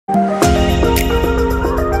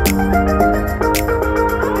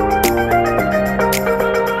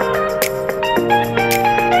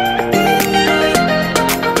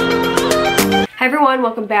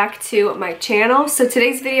back to my channel. So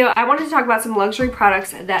today's video, I wanted to talk about some luxury products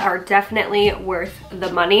that are definitely worth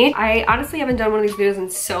the money. I honestly haven't done one of these videos in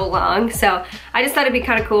so long, so I just thought it'd be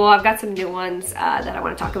kind of cool. I've got some new ones that I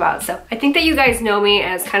want to talk about. So I think that you guys know me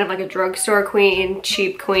as kind of like a drugstore queen,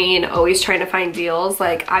 cheap queen, always trying to find deals.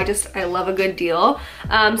 Like I love a good deal.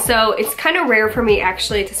 So it's kind of rare for me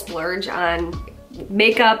actually to splurge on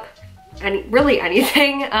makeup and really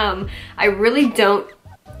anything. I really don't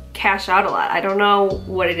cash out a lot. I don't know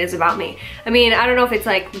what it is about me. I mean, I don't know if it's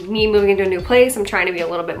like me moving into a new place. I'm trying to be a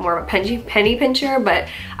little bit more of a penny pincher, but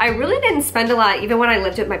I really didn't spend a lot even when I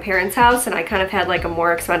lived at my parents' house and I kind of had like a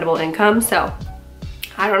more expendable income. So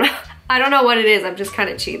I don't know. I don't know what it is. I'm just kind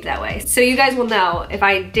of cheap that way. So you guys will know if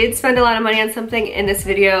I did spend a lot of money on something in this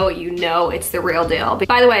video, you know it's the real deal.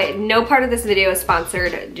 By the way, no part of this video is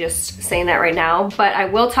sponsored, just saying that right now, but I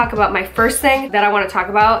will talk about my first thing that I want to talk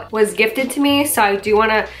about was gifted to me. So I do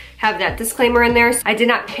want to have that disclaimer in there. I did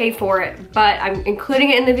not pay for it, but I'm including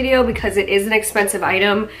it in the video because it is an expensive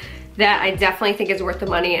item that I definitely think is worth the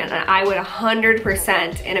money, and I would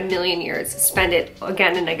 100% in a million years spend it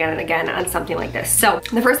again and again and again on something like this. So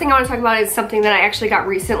the first thing I want to talk about is something that I actually got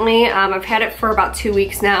recently. I've had it for about 2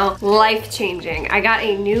 weeks now. Life-changing. I got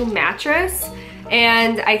a new mattress,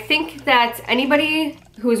 and I think that anybody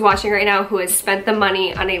who is watching right now who has spent the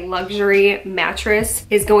money on a luxury mattress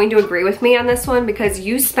is going to agree with me on this one, because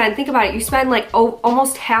think about it, you spend like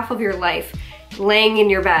almost half of your life laying in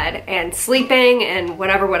your bed and sleeping and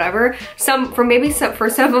whatever. For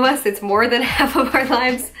some of us, it's more than half of our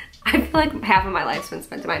lives. I feel like half of my life's been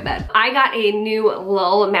spent in my bed. I got a new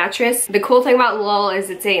Lull mattress. The cool thing about Lull is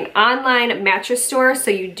it's an online mattress store, so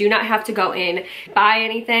you do not have to go in, buy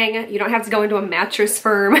anything. You don't have to go into a mattress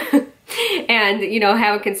firm and, you know,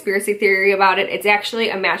 have a conspiracy theory about it. It's actually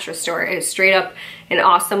a mattress store. It is straight up an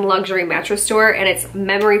awesome luxury mattress store, and it's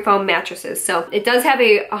memory foam mattresses. So it does have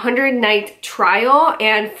a 100-night trial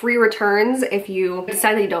and free returns if you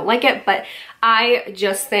decide that you don't like it, but I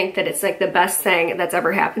just think that it's like the best thing that's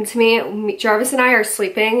ever happened to me. Jarvis and I are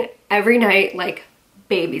sleeping every night like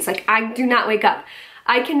babies. Like, I do not wake up.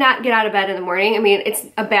 I cannot get out of bed in the morning. I mean, it's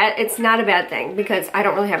not a bad thing because I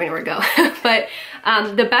don't really have anywhere to go. But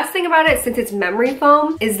the best thing about it, since it's memory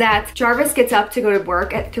foam, is that Jarvis gets up to go to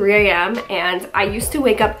work at 3 a.m. and I used to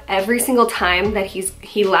wake up every single time that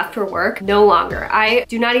he left for work. No longer. I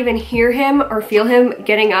do not even hear him or feel him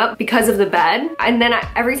getting up because of the bed. And then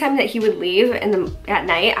every time that he would leave at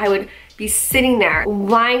night, I would be sitting there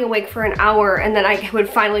lying awake for an hour, and then I would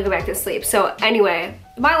finally go back to sleep. So anyway,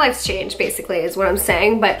 my life's changed basically is what I'm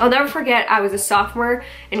saying. But I'll never forget, I was a sophomore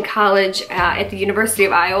in college at the University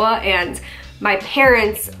of Iowa, and my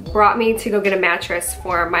parents brought me to go get a mattress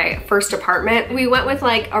for my first apartment. We went with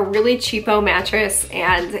like a really cheapo mattress,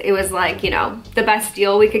 and it was like, you know, the best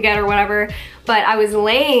deal we could get or whatever. But I was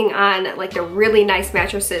laying on like the really nice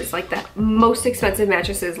mattresses, like the most expensive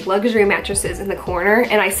mattresses, luxury mattresses in the corner.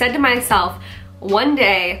 And I said to myself, one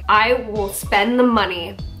day I will spend the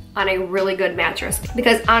money on a really good mattress,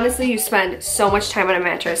 because honestly, you spend so much time on a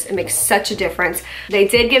mattress. It makes such a difference. They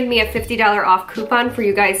did give me a $50 off coupon for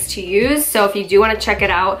you guys to use, so if you do want to check it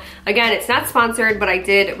out, again, it's not sponsored, but I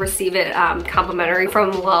did receive it complimentary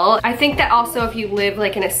from Lull. I think that also if you live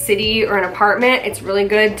like in a city or an apartment, it's really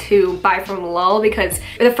good to buy from Lull, because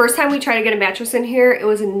the first time we tried to get a mattress in here, it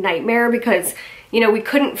was a nightmare because, you know, we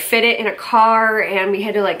couldn't fit it in a car, and we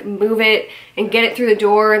had to like move it and get it through the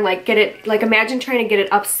door and like get it, like imagine trying to get it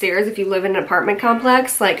upstairs if you live in an apartment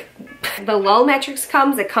complex. Like, the Lull mattress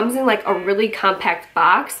it comes in like a really compact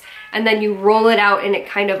box, and then you roll it out and it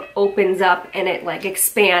kind of opens up and it like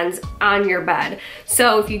expands on your bed.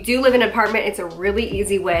 So if you do live in an apartment, it's a really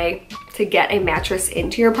easy way to get a mattress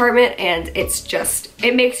into your apartment, and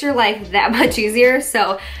it makes your life that much easier.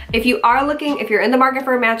 So if you're in the market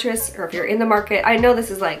for a mattress, or if you're in the market, I know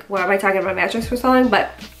this is like, what am I talking about a mattress for so long,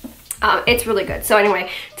 but it's really good. So anyway,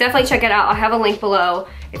 definitely check it out. I'll have a link below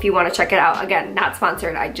if you want to check it out. Again, not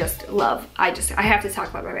sponsored. I have to talk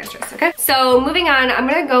about my mattress, okay? So moving on, I'm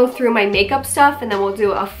gonna go through my makeup stuff, and then we'll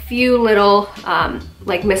do a few little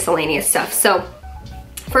like miscellaneous stuff. So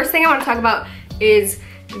first thing I want to talk about is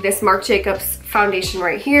this Marc Jacobs foundation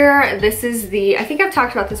right here. This is I think I've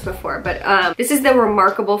talked about this before, but this is the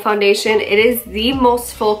Remarkable foundation. It is the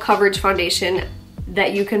most full coverage foundation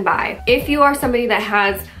that you can buy. If you are somebody that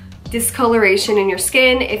has discoloration in your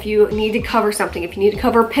skin, if you need to cover something, if you need to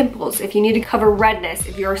cover pimples, if you need to cover redness,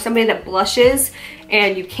 if you're somebody that blushes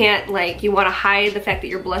and you can't, like, you want to hide the fact that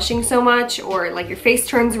you're blushing so much, or like your face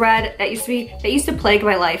turns red. That used to plague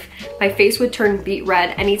my life. My face would turn beet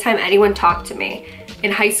red anytime anyone talked to me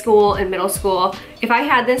in high school and middle school. If I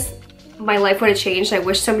had this, my life would have changed. I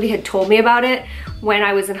wish somebody had told me about it when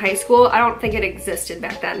I was in high school. I don't think it existed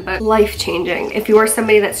back then, but life changing. If you are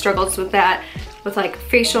somebody that struggles with that, with like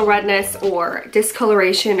facial redness or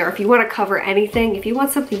discoloration, or if you want to cover anything, if you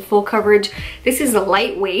want something full coverage, this is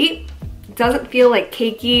lightweight. Doesn't feel like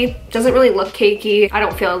cakey, doesn't really look cakey. I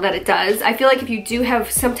don't feel that it does. I feel like if you do have,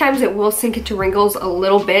 sometimes it will sink into wrinkles a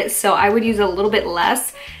little bit, so I would use a little bit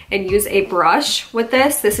less and use a brush with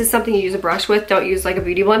this. This is something you use a brush with, don't use like a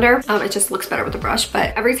beauty blender. It just looks better with a brush,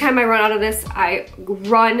 but every time I run out of this, I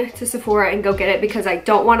run to Sephora and go get it because I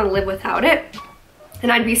don't want to live without it.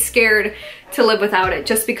 And I'd be scared to live without it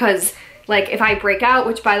just because, like, if I break out,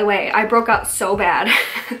 which by the way, I broke out so bad.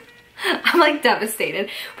 I'm like devastated,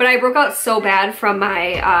 but I broke out so bad from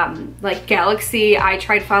my like Galaxy I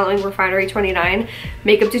Tried Following Refinery 29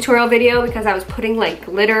 makeup tutorial video because I was putting like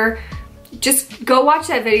glitter. Just go watch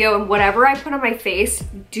that video, and whatever I put on my face,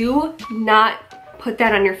 do not put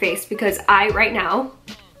that on your face because right now,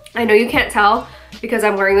 I know you can't tell because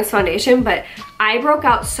I'm wearing this foundation, but I broke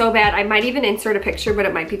out so bad. I might even insert a picture, but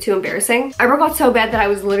it might be too embarrassing. I broke out so bad that I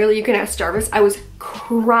was literally, you can ask Jarvis, I was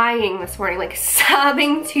crying this morning, like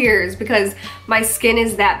sobbing tears because my skin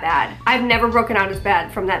is that bad. I've never broken out as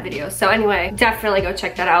bad from that video. So anyway, definitely go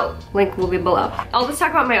check that out. Link will be below. I'll just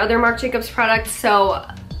talk about my other Marc Jacobs products. So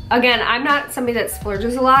again, I'm not somebody that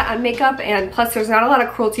splurges a lot on makeup, and plus there's not a lot of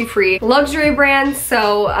cruelty-free luxury brands.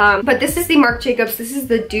 So, but this is the Marc Jacobs, this is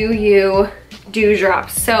the Do You Dew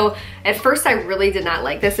Drops. So at first I really did not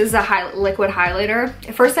like this. This is a liquid highlighter.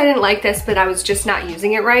 At first I didn't like this, but I was just not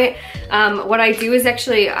using it right. What I do is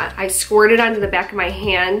actually, I squirt it onto the back of my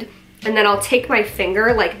hand, and then I'll take my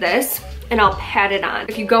finger like this, and I'll pat it on.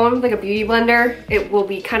 If you go in with like a beauty blender, it will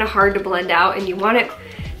be kind of hard to blend out, and you want it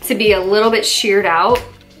to be a little bit sheared out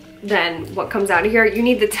than what comes out of here. You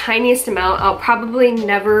need the tiniest amount. I'll probably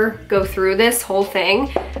never go through this whole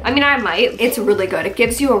thing. I mean, I might. It's really good. It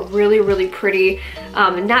gives you a really, really pretty,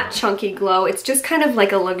 not chunky glow. It's just kind of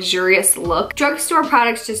like a luxurious look. Drugstore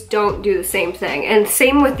products just don't do the same thing. And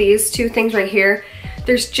same with these two things right here.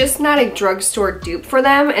 There's just not a drugstore dupe for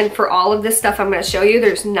them, and for all of this stuff I'm gonna show you,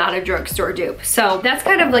 there's not a drugstore dupe. So that's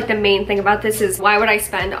kind of like the main thing about this is why would I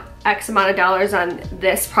spend X amount of dollars on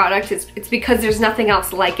this product? It's because there's nothing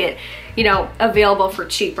else like it, you know, available for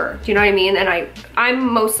cheaper. Do you know what I mean? And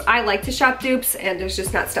I like to shop dupes, and there's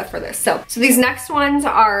just not stuff for this. So these next ones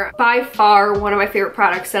are by far one of my favorite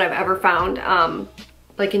products that I've ever found.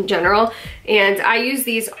 Like in general, and I use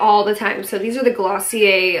these all the time. So these are the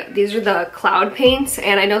Glossier, these are the cloud paints,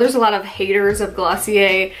 and I know there's a lot of haters of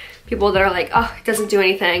Glossier, people that are like, oh, it doesn't do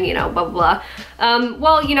anything, you know, blah, blah, blah.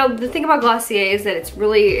 Well, you know, the thing about Glossier is that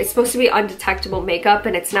it's supposed to be undetectable makeup,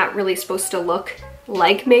 and it's not really supposed to look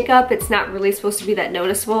like makeup. It's not really supposed to be that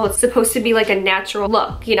noticeable. It's supposed to be like a natural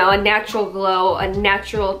look, you know, a natural glow, a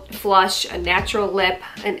natural flush, a natural lip,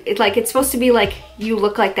 and it's supposed to be like you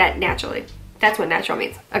look like that naturally. That's what natural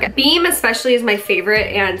means. Okay, Beam especially is my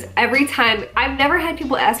favorite, and every time, I've never had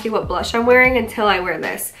people ask me what blush I'm wearing until I wear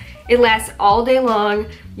this. It lasts all day long.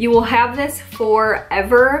 You will have this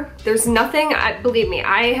forever. There's nothing, believe me,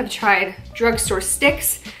 I have tried drugstore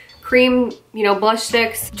sticks, cream, you know, blush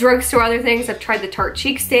sticks, drugstore other things. I've tried the Tarte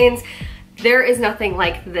cheek stains. There is nothing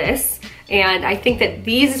like this. And I think that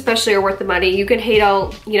these especially are worth the money. You can hate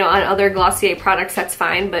all, you know, on other Glossier products, that's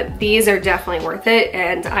fine, but these are definitely worth it,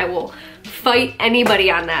 and I will fight anybody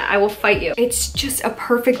on that. I will fight you. It's just a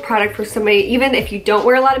perfect product for somebody, even if you don't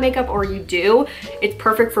wear a lot of makeup or you do, it's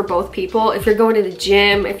perfect for both people. If you're going to the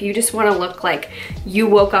gym, if you just want to look like you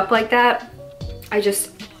woke up like that,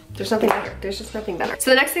 there's nothing better. There's just nothing better.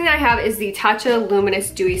 So the next thing that I have is the Tatcha Luminous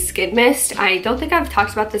Dewy Skin Mist. I don't think I've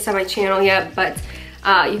talked about this on my channel yet, but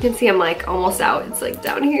you can see I'm like almost out. It's like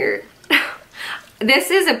down here.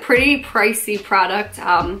 This is a pretty pricey product.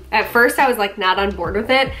 At first I was like not on board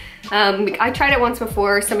with it. I tried it once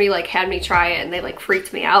before. Somebody like had me try it, and they like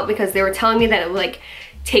freaked me out because they were telling me that it would like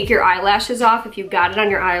take your eyelashes off if you got it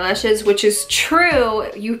on your eyelashes, which is true.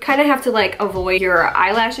 You kind of have to like avoid your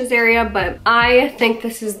eyelashes area, but I think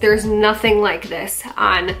there's nothing like this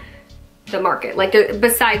on the market. Like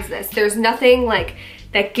besides this, there's nothing like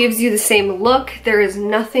that gives you the same look. There is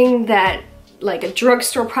nothing that like a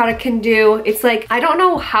drugstore product can do. It's like, I don't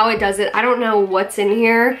know how it does it. I don't know what's in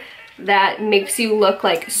here that makes you look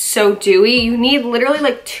like so dewy. You need literally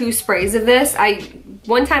like 2 sprays of this.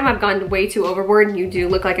 One time I've gone way too overboard, and you do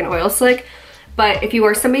look like an oil slick. But if you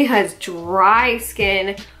are somebody who has dry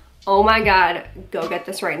skin, oh my God, go get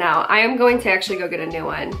this right now. I am going to actually go get a new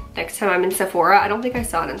one next time I'm in Sephora. I don't think I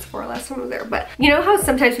saw it in Sephora last time I was there, but you know how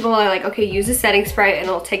sometimes people are like, okay, use a setting spray and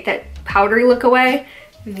it'll take that powdery look away?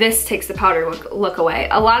 this takes the powder look away.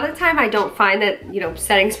 A lot of the time I don't find that, you know,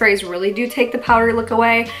 setting sprays really do take the powder look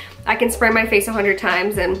away. I can spray my face 100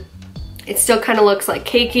 times and it still kind of looks like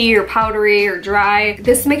cakey or powdery or dry.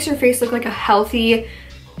 This makes your face look like a healthy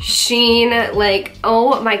sheen. Like,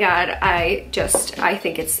 oh my god, I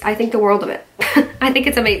think the world of it. I think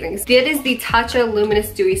it's amazing. It is the Tatcha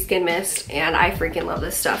Luminous Dewy Skin Mist, and I freaking love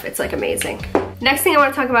this stuff. It's like amazing. Next thing I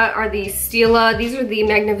want to talk about are the Stila. These are the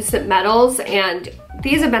Magnificent Metals, and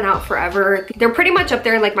these have been out forever. They're pretty much up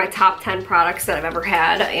there in like my top 10 products that I've ever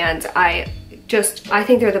had, and I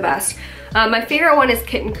think they're the best. My favorite one is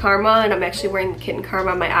Kitten Karma, and I'm actually wearing Kitten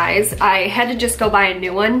Karma on my eyes. I had to just go buy a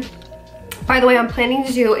new one. By the way, I'm planning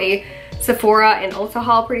to do a Sephora and Ulta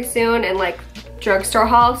haul pretty soon, and like drugstore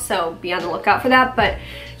haul, so be on the lookout for that. But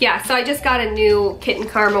yeah, so I just got a new Kitten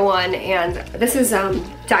Karma one, and this is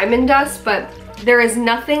Diamond Dust, but there is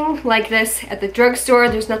nothing like this at the drugstore.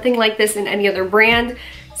 There's nothing like this in any other brand.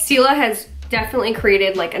 Stila has definitely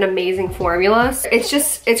created like an amazing formula.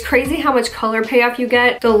 It's crazy how much color payoff you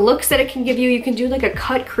get. The looks that it can give you. You can do like a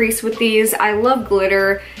cut crease with these. I love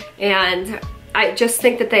glitter, and I just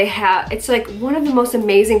think that it's like one of the most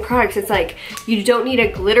amazing products. It's like you don't need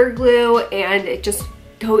a glitter glue, and it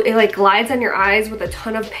like glides on your eyes with a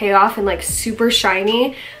ton of payoff and like super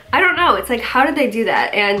shiny. I don't know, it's like, how did they do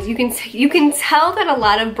that? And you can tell that a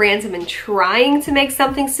lot of brands have been trying to make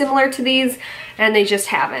something similar to these, and they just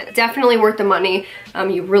haven't. Definitely worth the money.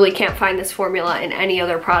 You really can't find this formula in any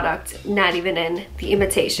other product, not even in the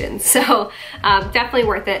imitation. So definitely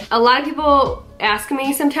worth it. A lot of people ask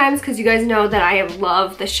me sometimes, because you guys know that I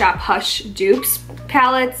love the Shop Hush dupes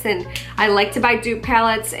palettes, and I like to buy dupe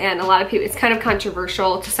palettes, and a lot of people, it's kind of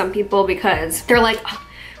controversial to some people because they're like,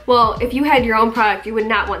 well, if you had your own product, you would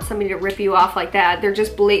not want somebody to rip you off like that. They're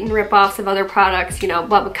just blatant rip-offs of other products, you know,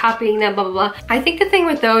 copying them, blah, blah, blah. I think the thing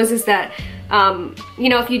with those is that, you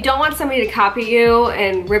know, if you don't want somebody to copy you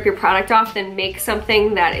and rip your product off, then make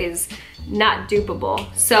something that is not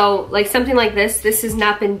dupeable. So, like something like this has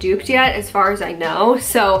not been duped yet, as far as I know.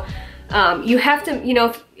 So, you have to, you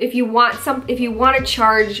know, if you want to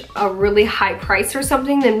charge a really high price for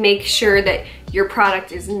something, then make sure that your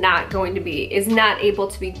product is not able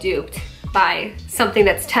to be duped by something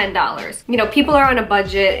that's $10. You know, people are on a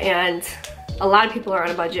budget, and a lot of people are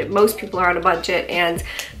on a budget. Most people are on a budget, and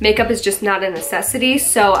makeup is just not a necessity.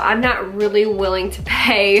 So I'm not really willing to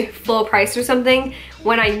pay full price for something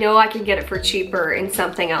when I know I can get it for cheaper in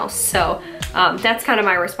something else. So that's kind of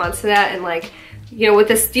my response to that. And like, you know, with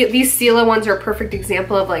these Stila ones are a perfect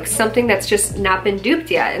example of like something that's just not been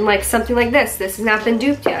duped yet. And like something like this has not been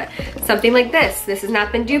duped yet. Something like this has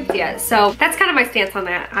not been duped yet. So that's kind of my stance on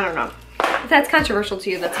that. I don't know. If that's controversial to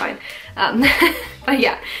you, that's fine. But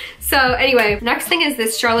yeah. So anyway, next thing is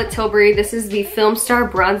this Charlotte Tilbury. This is the Film Star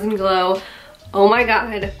Bronze and Glow. Oh my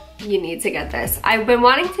god. You need to get this. I've been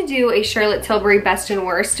wanting to do a Charlotte Tilbury best and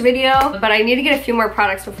worst video, but I need to get a few more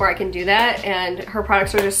products before I can do that, and her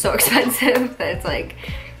products are just so expensive that it's like,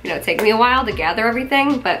 you know, it takes me a while to gather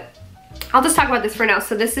everything, but I'll just talk about this for now.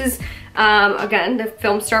 So this is, again, the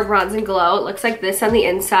Film Star Bronze and Glow. It looks like this on the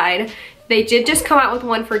inside. They did just come out with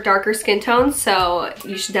one for darker skin tones, so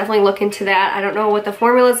you should definitely look into that. I don't know what the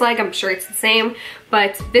formula is like. I'm sure it's the same,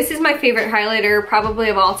 but this is my favorite highlighter probably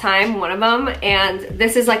of all time, one of them, and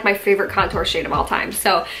this is like my favorite contour shade of all time.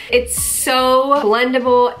 So it's so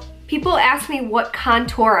blendable. People ask me what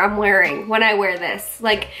contour I'm wearing when I wear this.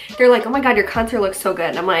 Like, they're like, oh my god, your contour looks so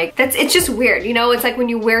good. And I'm like, it's just weird, you know? It's like when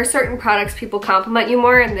you wear certain products, people compliment you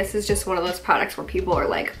more, and this is just one of those products where people are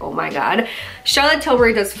like, oh my god. Charlotte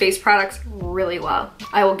Tilbury does face products really well.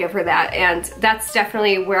 I will give her that, and that's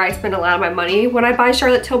definitely where I spend a lot of my money when I buy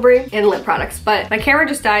Charlotte Tilbury and lip products. But my camera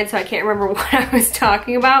just died, so I can't remember what I was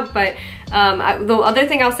talking about, but the other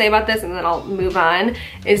thing I'll say about this, and then I'll move on,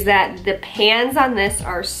 is that the pans on this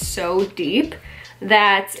are so deep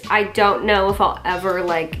that I don't know if I'll ever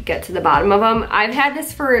like get to the bottom of them. I've had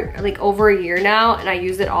this for like over a year now, and I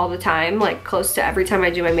use it all the time, like close to every time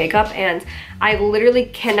I do my makeup, and I literally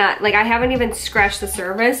cannot, like I haven't even scratched the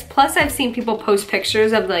surface. Plus I've seen people post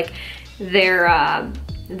pictures of like their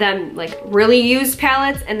them like really used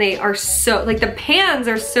palettes, and they are so, like the pans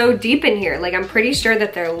are so deep in here. Like I'm pretty sure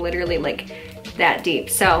that they're literally like that deep.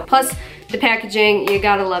 So plus the packaging, you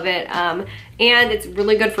gotta love it. And it's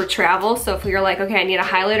really good for travel. So if you're like, okay, I need a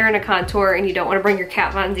highlighter and a contour, and you don't want to bring your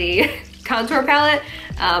Kat Von D contour palette,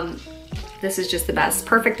 this is just the best.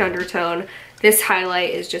 Perfect undertone. This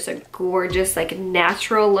highlight is just a gorgeous, like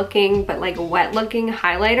natural looking, but like wet looking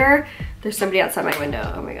highlighter. There's somebody outside my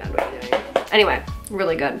window. Oh my god, what are you doing? anyway,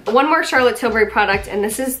 really good. One more Charlotte Tilbury product, and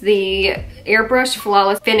this is the Airbrush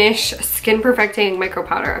Flawless Finish Skin Perfecting Micro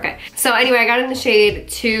Powder. Okay, so anyway, I got it in the shade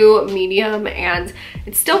 2 medium, and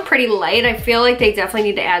it's still pretty light. I feel like they definitely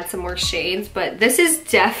need to add some more shades, but this is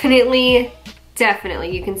definitely,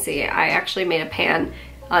 you can see I actually made a pan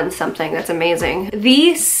on something that's amazing.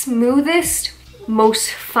 The smoothest,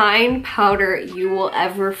 most fine powder you will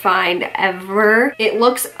ever find ever. It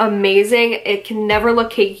looks amazing. It can never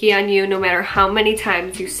look cakey on you no matter how many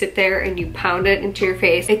times you sit there and you pound it into your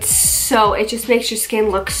face. It just makes your skin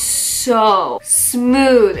look so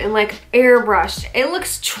smooth and like airbrushed. It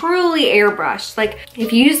looks truly airbrushed. Like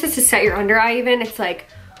if you use this to set your under eye even, it's like,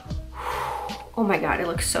 oh my God, it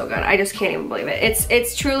looks so good. I just can't even believe it.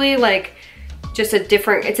 It's truly like just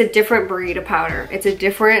it's a different breed of powder. It's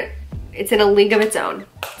in a league of its own.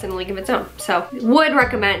 It's in a league of its own. So would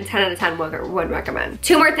recommend, 10 out of 10 would recommend.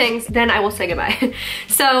 2 more things, then I will say goodbye.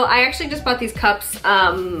 So I actually just bought these cups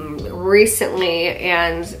recently,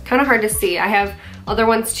 and kind of hard to see. I have other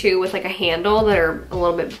ones too with like a handle that are a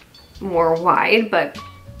little bit more wide, but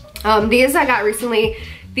these I got recently.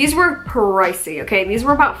 These were pricey, okay? These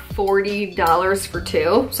were about $40 for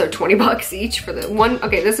 2, so 20 bucks each for the one.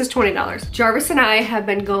 Okay, this is $20. Jarvis and I have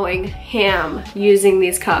been going ham using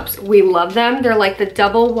these cups. We love them. They're like the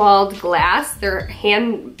double-walled glass. They're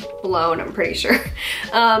hand blown, I'm pretty sure.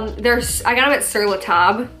 I got them at Sur La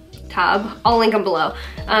Table. I'll link them below.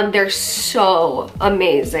 They're so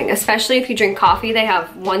amazing, especially if you drink coffee. They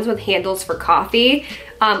have ones with handles for coffee,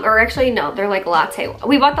 or actually no, they're like latte.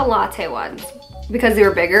 We bought the latte ones because they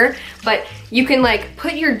were bigger, but you can like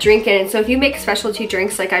put your drink in. So if you make specialty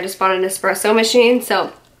drinks, like I just bought an espresso machine,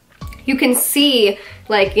 so you can see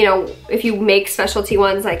like, you know, if you make specialty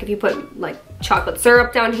ones, like if you put like chocolate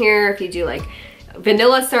syrup down here, if you do like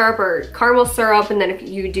vanilla syrup or caramel syrup, and then if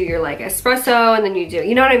you do your like espresso, and then you do,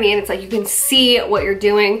 you know what I mean? It's like you can see what you're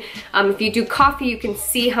doing. If you do coffee, you can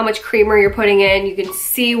see how much creamer you're putting in. You can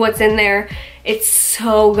see what's in there. It's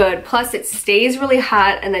so good. Plus it stays really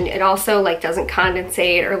hot, and then it also like doesn't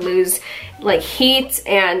condensate or lose like heat,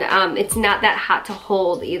 and it's not that hot to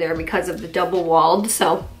hold either because of the double walled.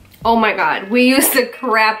 So, oh my God, we use the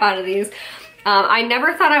crap out of these. I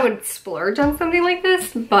never thought I would splurge on something like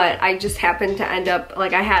this, but I just happened to end up,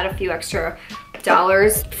 like I had a few extra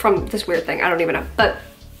dollars from this weird thing, I don't even know. But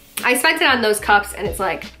I spent it on those cups, and it's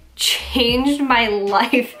like changed my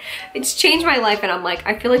life. It's changed my life, and I'm like,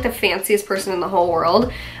 I feel like the fanciest person in the whole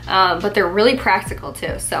world, but they're really practical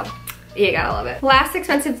too, so you gotta love it. Last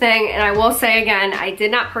expensive thing, and I will say again, I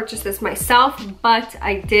did not purchase this myself, but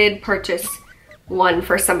I did purchase one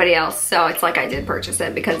for somebody else, so it's like I did purchase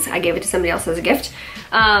it because I gave it to somebody else as a gift.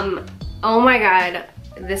 Oh my God,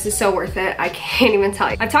 this is so worth it. I can't even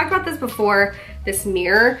tell you. I've talked about this before, this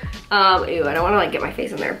mirror. Ew, I don't wanna like get my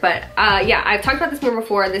face in there, but yeah, I've talked about this mirror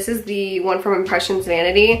before. This is the one from Impressions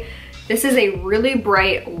Vanity. This is a really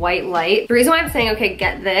bright white light. The reason why I'm saying, okay,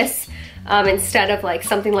 get this, instead of like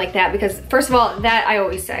something like that, because first of all, that I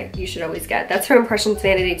always say you should always get. That's from Impressions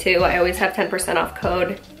Vanity too. I always have 10% off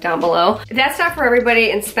code down below. That's not for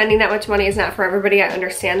everybody, and spending that much money is not for everybody. I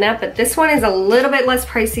understand that, but this one is a little bit less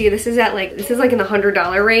pricey. This is like in the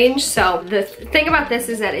 $100 range. So the thing about this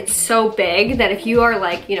is that it's so big that if you are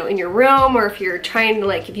like, you know, in your room, or if you're trying to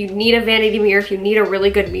like, if you need a vanity mirror, if you need a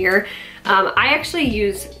really good mirror, I actually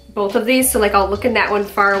use both of these, so like I'll look in that one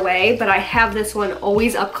far away, but I have this one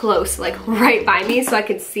always up close, like right by me, so I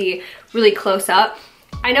can see really close up.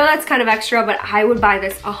 I know that's kind of extra, but I would buy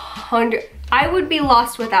this 100. I would be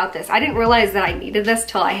lost without this. I didn't realize that I needed this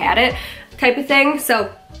till I had it, type of thing.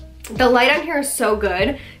 So the light on here is so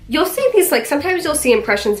good. You'll see these, like sometimes you'll see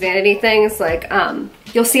Impressions Vanity things, like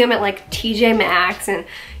you'll see them at like TJ Maxx, and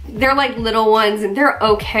they're like little ones and they're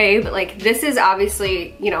okay, but like this is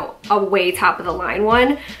obviously, you know, a way top of the line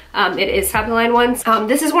one. It is top of the line ones.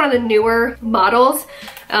 This is one of the newer models.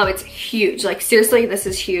 It's huge, like seriously, this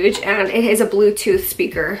is huge, and it has a Bluetooth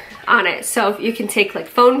speaker on it. So you can take like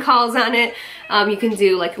phone calls on it. You can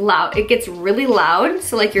do like loud, it gets really loud.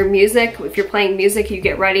 So like your music, if you're playing music, you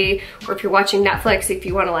get ready, or if you're watching Netflix, if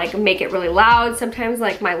you wanna like make it really loud, sometimes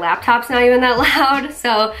like my laptop's not even that loud.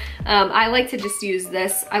 So I like to just use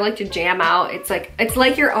this. I like to jam out. It's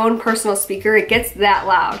like your own personal speaker. It gets that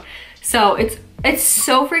loud. So it's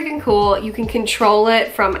so freaking cool. You can control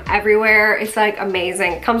it from everywhere. It's like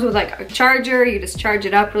amazing. It comes with like a charger. You just charge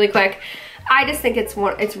it up really quick. I just think it's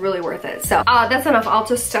really worth it. So that's enough. I'll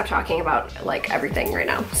just stop talking about like everything right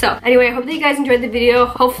now. So anyway, I hope that you guys enjoyed the video.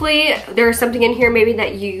 Hopefully there's something in here maybe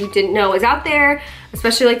that you didn't know is out there,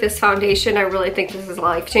 especially like this foundation. I really think this is a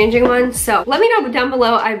life-changing one. So let me know down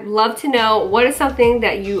below. I'd love to know what is something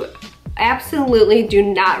that you absolutely do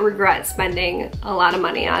not regret spending a lot of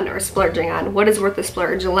money on or splurging on. What is worth the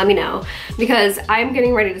splurge? Let me know, because I'm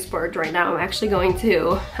getting ready to splurge right now. I'm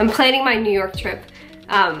planning my New York trip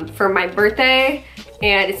for my birthday,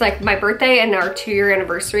 and it's like my birthday and our 2-year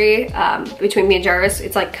anniversary between me and Jarvis,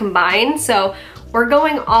 it's like combined. So we're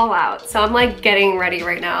going all out. So I'm like getting ready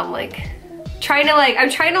right now. I'm trying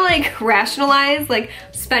to rationalize like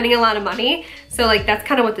spending a lot of money. So like that's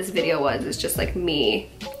kind of what this video was. It's just like me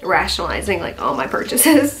rationalizing like all my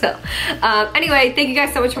purchases. So anyway, thank you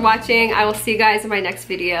guys so much for watching. I will see you guys in my next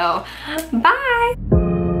video. Bye.